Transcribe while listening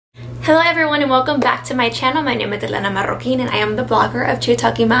Hello everyone and welcome back to my channel. My name is Elena Marroquin and I am the blogger of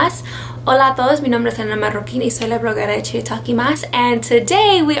Chitaki Mas. Hola a todos, mi nombre es Elena Marroquin y soy la bloguera de Chitaki Mas, and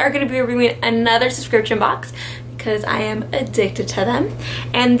today we are going to be reviewing another subscription box because I am addicted to them.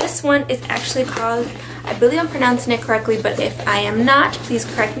 And this one is actually called, I believe I'm pronouncing it correctly, but if I am not, please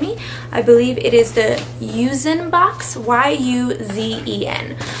correct me. I believe it is the Yuzen box,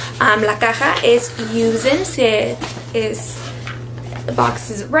 Y-U-Z-E-N. La caja es Yuzen, the box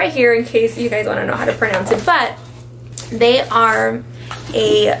is right here in case you guys want to know how to pronounce it, but they are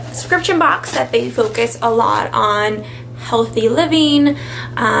a subscription box that they focus a lot on healthy living,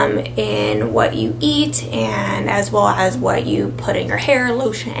 in what you eat, and as well as what you put in your hair,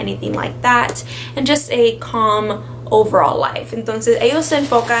 lotion, anything like that, and just a calm overall life. Entonces ellos se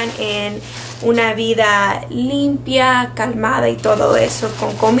enfocan en una vida limpia, calmada y todo eso,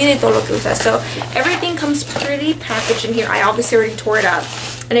 con comida y todo lo que usas. So everything comes pretty packaged in here. I obviously already tore it up,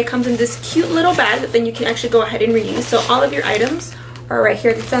 and it comes in this cute little bag that then you can actually go ahead and reuse. So all of your items are right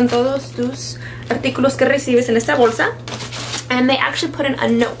here. Aquí están todos tus artículos que recibes en esta bolsa. And they actually put in a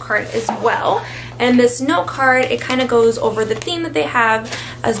note card as well. And this note card, it kind of goes over the theme that they have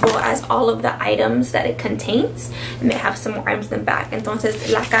as well as all of the items that it contains. And they have some more items in the back. Entonces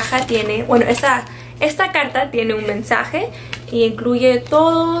la caja tiene, bueno, esta carta tiene un mensaje y incluye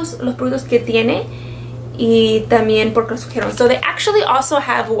todos los productos que tiene y también porque los escogieron. So they actually also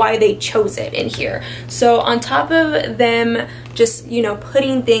have why they chose it in here. So on top of them just, you know,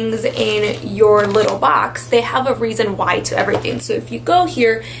 putting things in your little box, they have a reason why to everything. So if you go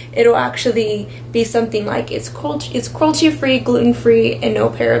here, it'll actually be something like it's cruelty-free, gluten-free, and no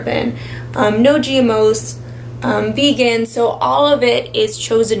paraben, no GMOs, vegan. So all of it is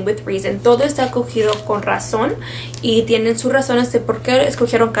chosen with reason. Todo está cogido con razón y tienen sus razones de por qué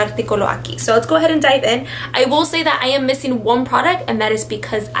escogieron cada artículo aquí. So let's go ahead and dive in. I will say that I am missing one product, and that is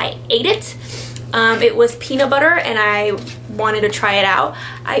because I ate it. It was peanut butter and I wanted to try it out.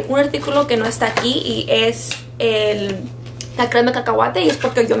 Hay un artículo que no está aquí y es la crema de cacahuate, y es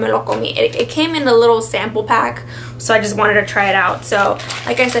porque yo me lo comí. It came in a little sample pack, so I just wanted to try it out. So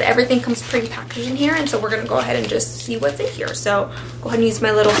like I said, everything comes pretty packaged in here, and so we're gonna go ahead and just see what's in here. So go ahead and use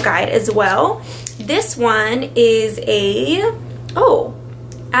my little guide as well. This one is a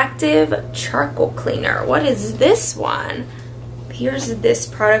active charcoal cleaner. What is this one? Here's this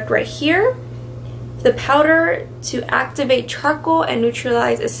product right here. The powder to activate charcoal and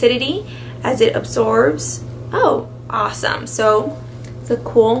neutralize acidity as it absorbs. Oh, awesome. So it's a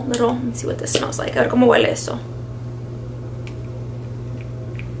cool little, let me see what this smells like. A ver cómo huele eso.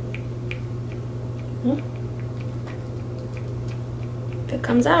 If it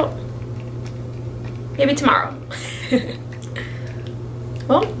comes out. Maybe tomorrow.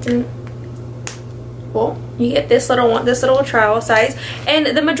 Well, you get this little trial size, and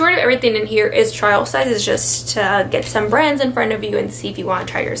the majority of everything in here is trial size. It's just to get some brands in front of you and see if you want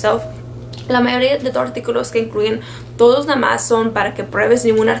to try yourself. La mayoría de los artículos que incluyen, todos nada más son para que pruebes.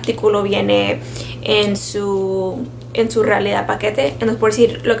 Ningún artículo viene en su realidad paquete. Entonces, por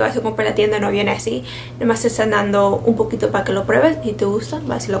decir, lo que vas a comprar en la tienda no viene así. Nada más te están dando un poquito para que lo pruebes y te gusta,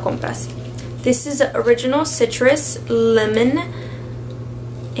 vas y lo compras. This is original citrus, lemon,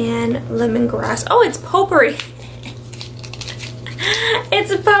 and lemongrass. Oh, it's potpourri.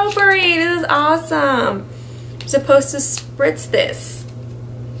 It's potpourri. This is awesome. You're supposed to spritz this.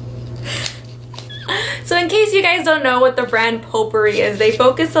 So in case you guys don't know what the brand Potpourri is, they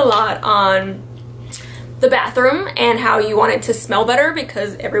focus a lot on the bathroom and how you want it to smell better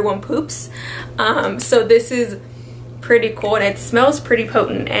because everyone poops. So this is pretty cool, and it smells pretty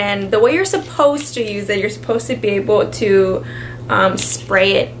potent. And the way you're supposed to use it, you're supposed to be able to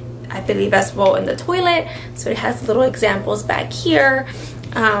spray it, I believe, as well in the toilet. So it has little examples back here.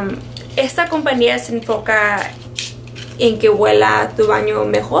 Esta compañía se enfoca en que huela tu baño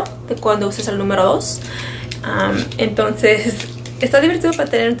mejor de cuando usas el número 2. Entonces está divertido para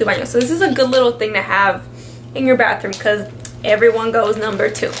tener en tu baño. So this is a good little thing to have in your bathroom because everyone goes number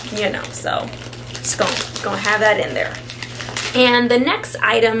 2, you know. So just gonna have that in there. And the next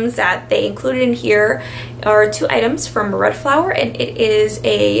items that they included in here are 2 items from Red Flower, and it is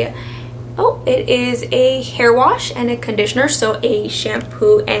a hair wash and a conditioner. So a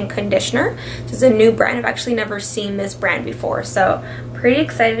shampoo and conditioner. This is a new brand. I've actually never seen this brand before, so pretty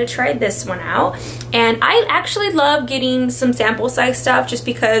excited to try this one out. And I actually love getting some sample size stuff just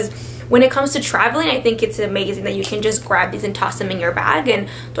because when it comes to traveling, I think it's amazing that you can just grab these and toss them in your bag and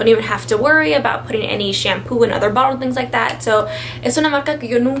don't even have to worry about putting any shampoo in other bottles, things like that. So es una marca que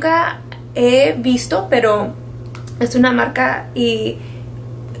yo nunca he visto, pero es una marca y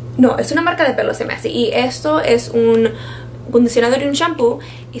no, es una marca de pelo, se me hace. Y esto es un acondicionador y un shampoo,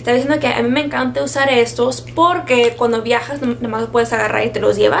 y estaba diciendo que a mí me encanta usar estos porque cuando viajas nomás los puedes agarrar y te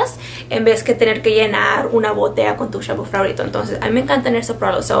los llevas en vez que tener que llenar una botella con tu shampoo favorito. Entonces a mí me encanta tener eso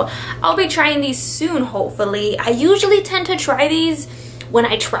probado. So I'll be trying these soon, hopefully. I usually tend to try these when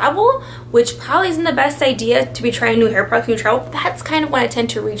I travel, which probably isn't the best idea to be trying new hair products when you travel. That's kind of when I tend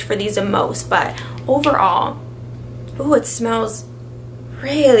to reach for these the most. But overall, ooh, it smells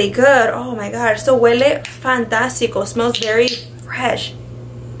really good. Oh my gosh, so huele fantástico. Smells very fresh.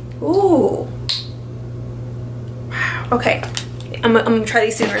 Ooh. Wow. Okay, I'm gonna try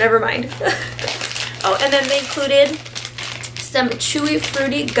these sooner. Never mind. Oh, and then they included some chewy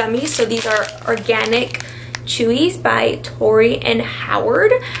fruity gummies. So these are organic chewies by Tori and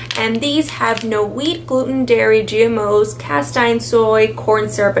Howard, and these have no wheat, gluten, dairy, GMOs, cast iron, soy, corn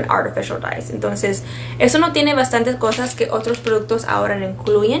syrup, and artificial dyes. Entonces eso no tiene bastantes cosas que otros productos ahora no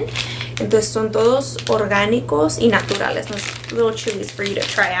incluyen. Entonces son todos orgánicos y naturales. Those little chewies for you to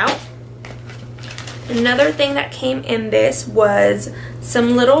try out. Another thing that came in this was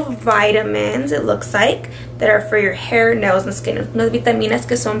some little vitamins, it looks like, that are for your hair, nails, and skin. Unas vitaminas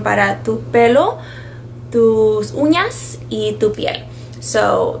que son para tu pelo, tus uñas y tu piel.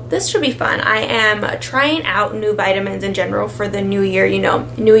 So this should be fun. I am trying out new vitamins in general for the new year, you know,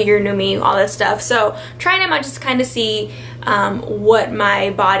 new year, new me, all that stuff. So trying them out just to kind of see what my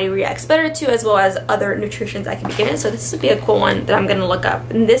body reacts better to, as well as other nutritions I can be getting. So this would be a cool one that I'm going to look up.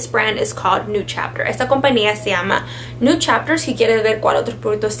 And this brand is called New Chapter. Esta compañía se llama New Chapter. Si quieres ver cuáles otros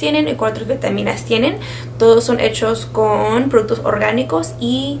productos tienen y cuáles otras vitaminas tienen, todos son hechos con productos orgánicos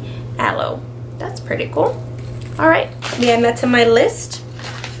y aloe. That's pretty cool. All right, add that to my list.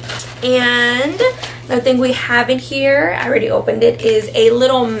 And another thing we have in here, I already opened it, is a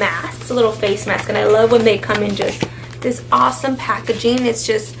little mask. It's a little face mask, and I love when they come in just this awesome packaging. It's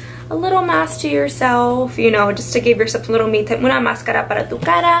just a little mask to yourself, you know, just to give yourself a little me time. Una máscara para tu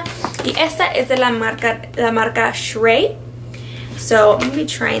cara. Y esta es de la marca Shrey. So I'm gonna be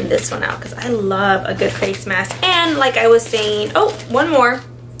trying this one out because I love a good face mask. And like I was saying, oh, one more.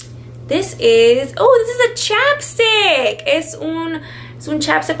 This is a chapstick. Es un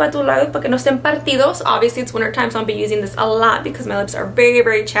chapstick para tus labios para que no estén partidos. Obviously it's winter time, so I'll be using this a lot because my lips are very,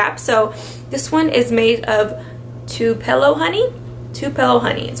 very chapped. So this one is made of Tupelo honey. Tupelo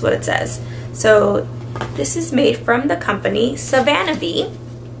honey is what it says. So this is made from the company Savannah Bee.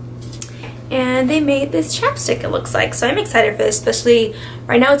 And they made this chapstick, it looks like. So I'm excited for this, especially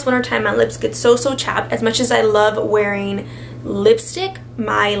right now it's winter time. My lips get so chapped. As much as I love wearing lipstick,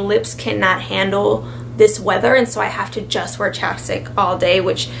 my lips cannot handle this weather, and so I have to just wear chapstick all day,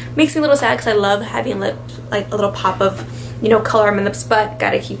 which makes me a little sad because I love having lips, like a little pop of, you know, color on my lips, but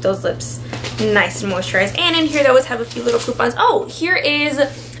gotta keep those lips nice and moisturized. And in here they always have a few little coupons. Oh, here is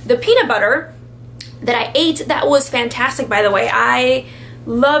the peanut butter that I ate. That was fantastic, by the way. I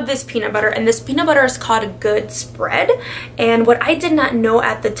love this peanut butter, and this peanut butter is called a Good Spread. And what I did not know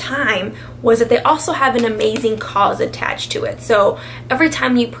at the time was that they also have an amazing cause attached to it. So every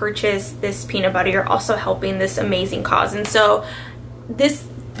time you purchase this peanut butter, you're also helping this amazing cause. And so this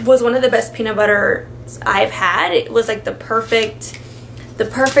was one of the best peanut butters I've had. It was like the perfect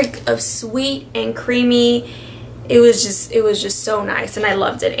of sweet and creamy. It was just so nice, and I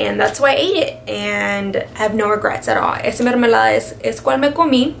loved it, and that's why I ate it, and I have no regrets at all. Esta mermelada es cual me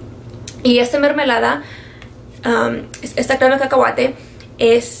comí, y esta mermelada, esta crema de cacahuate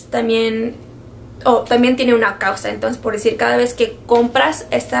es también, también tiene una causa. Entonces, por decir, cada vez que compras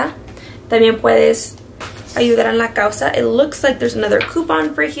esta, también puedes ayudar en la causa. It looks like there's another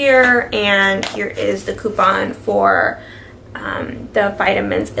coupon for here, and here is the coupon for the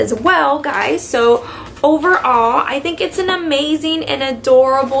vitamins as well, guys. So overall, I think it's an amazing and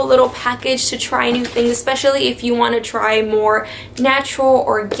adorable little package to try new things, especially if you want to try more natural,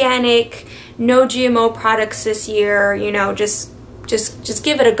 organic, no GMO products this year. You know, just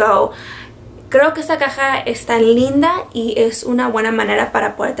give it a go. Creo que esta caja es tan linda y es una buena manera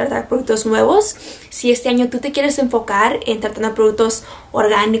para poder tratar productos nuevos. Si este año tú te quieres enfocar en tratando productos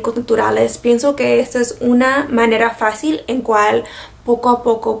orgánicos, naturales, pienso que esta es una manera fácil en cual poco a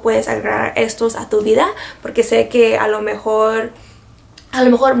poco puedes agregar estos a tu vida, porque sé que a lo mejor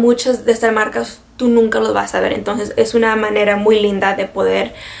muchas de estas marcas tú nunca los vas a ver. Entonces es una manera muy linda de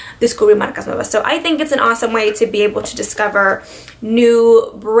poder descubrir marcas nuevas. So I think it's an awesome way to be able to discover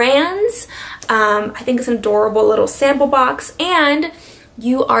new brands. I think it's an adorable little sample box, and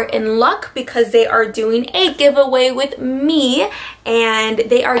you are in luck because they are doing a giveaway with me, and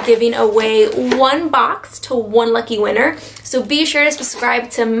they are giving away one box to one lucky winner. So be sure to subscribe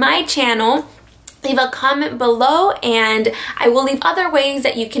to my channel, leave a comment below, and I will leave other ways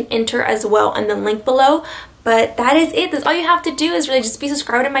that you can enter as well in the link below. But that is it. That's all you have to do is really just be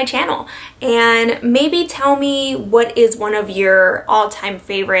subscribed to my channel. And maybe tell me what is one of your all-time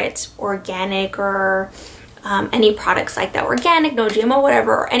favorite organic or any products like that. Organic, no GMO,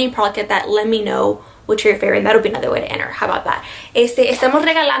 whatever, or any product like that. Let me know which are your favorite. That'll be another way to enter. How about that? Estamos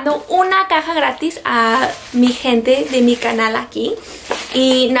regalando una caja gratis a mi gente de mi canal aquí.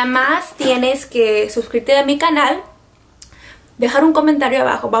 Y nada más tienes que suscribirte a mi canal, dejar un comentario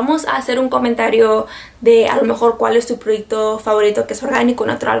abajo. Vamos a hacer un comentario de a lo mejor cuál es tu producto favorito que es orgánico,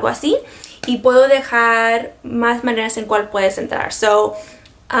 natural, algo así. Y puedo dejar más maneras en cuál puedes entrar. So,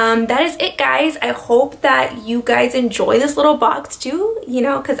 that is it, guys. I hope that you guys enjoy this little box too, you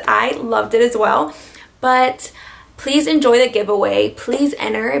know, because I loved it as well. But please enjoy the giveaway. Please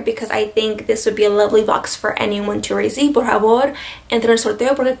enter because I think this would be a lovely box for anyone to receive. Por favor, entra en el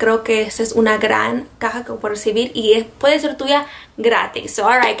sorteo porque creo que esa es una gran caja que puedo recibir y puede ser tuya gratis. So,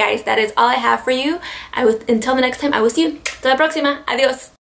 alright, guys, that is all I have for you. Until the next time, I will see you. Hasta la próxima. Adiós.